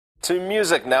to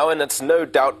music now, and it's no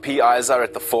doubt PIs are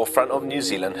at the forefront of New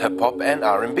Zealand hip-hop and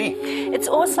R&B. It's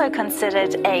also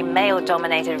considered a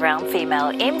male-dominated realm.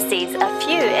 Female MCs are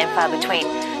few and far between.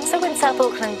 So when South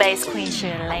Auckland-based Queen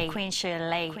Shirl'e,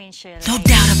 no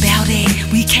doubt about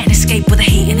it, we can't escape with the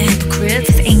hate and the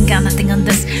hypocrites. Ain't got nothing on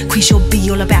this. Queen she'll be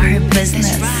all about her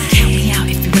business. Count me out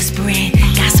if you whispering,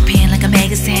 gossiping like a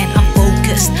magazine. I'm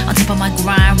focused on top of my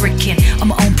grind, working on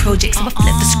my own projects. So I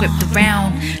flip the script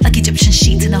around like Egyptian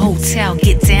sheets in a hotel.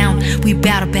 Get down, we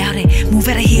bout about it. Move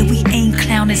out of here, we ain't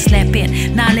clowning,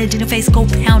 slapping. Knowledge in your face, go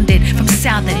pounded. From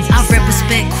Southern, I rep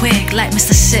respect quick like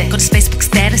Mr. Sick on his Facebook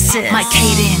statuses. My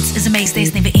cadence is amazing,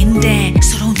 it's never ending.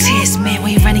 So don't test me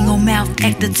when you're running your mouth,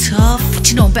 acting tough. What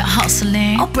you know about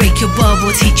hustling? I'll break your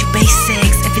bubble, teach you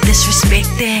basics if you're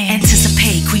disrespecting.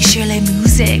 Anticipate Queen Shirl'e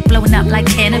music, blowing up like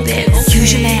cannabis.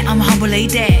 Usually I'm a humble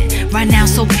lady, right now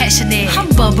so passionate. I'm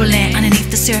bubbling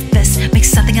underneath the surface, make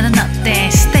something out of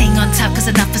nothing. Staying on top cause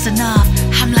enough is enough.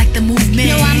 I'm like the movement.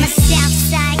 No, I'm a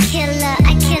Southside Killa,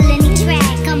 I kill any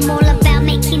track. I'm all about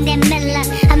making that miller.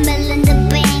 I'm milling the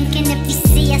bank, and if you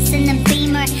see us in the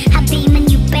beamer, I beaming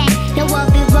you back. Yo, I'll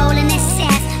be rolling that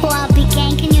sass, or I'll be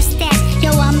ganking your stats.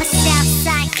 Yo, I'm a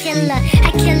Southside Killa,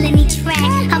 I kill any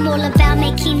track. I'm all about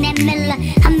making that miller.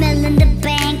 I'm milling the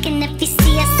bank, and if you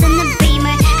see us in the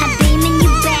beamer, I beaming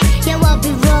you back. Yo, I'll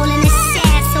be rolling that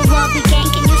sass, or I'll be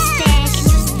ganking your stats.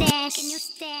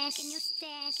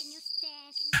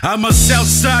 I'm a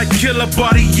Southside Killa,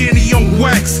 body any on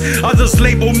wax. Others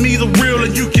label me the real,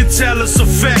 and you can tell it's a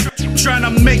fact. Trying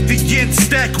to make the yen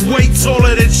stack way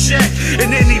taller than Shaq. And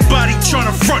anybody trying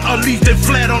to front, I'll leave them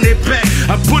flat on their back.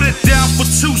 I put it down for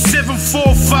 2, 7,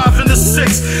 4, 5, and the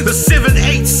 6. The 7,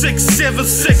 8, 6, 7,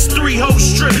 6, 3 whole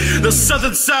strip. The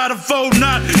southern side of 09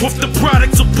 with the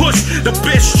product to push. The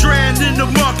best strand in the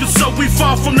market, so we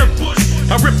fall from the bush.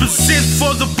 I represent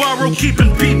for the borough,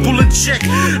 keeping people in check.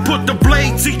 Put the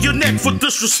blade to your neck for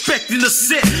disrespecting the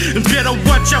set. And better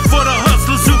watch out for the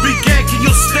hustlers who be ganking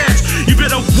your stash. You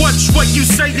better watch what you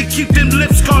say to keep them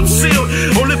lips concealed,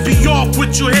 or let be off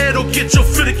with your head or get your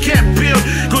fitted cap peeled.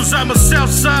 Cause I'm a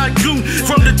Southside goon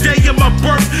from the day of my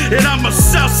birth, and I'm a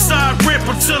Southside rip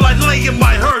until I lay in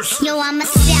my hearse. Yo, I'm a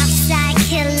Southside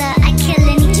Killa, I kill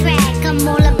any track. I'm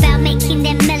all about making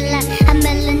that miller. I'm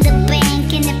milling the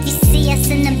bank, and if you see us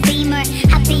in the beamer,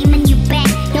 I beaming you back.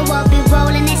 Yo, I'll be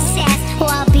rolling that sass, or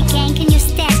I'll be ganking your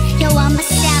stats. Yo, I'm a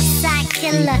Southside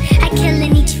Killa, I kill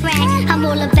any track. I'm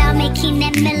all about making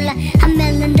that miller. I'm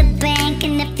milling the bank,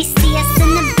 and if you see us in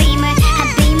the beamer, I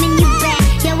beaming you back.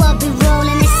 Yo, I'll be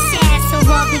rolling that sass,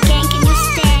 or I'll be ganking your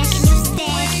stats.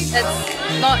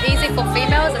 It's not easy for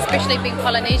females, especially being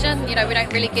Polynesian. You know, we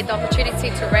don't really get the opportunity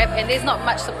to rap, and there's not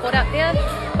much support out there.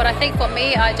 But I think for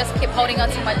me, I just keep holding on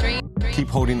to my dream. Keep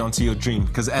holding on to your dream,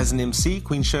 because as an MC,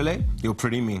 Queen Shirl'e, you're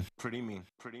pretty mean. Pretty mean,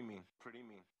 pretty mean, pretty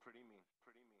mean, pretty mean.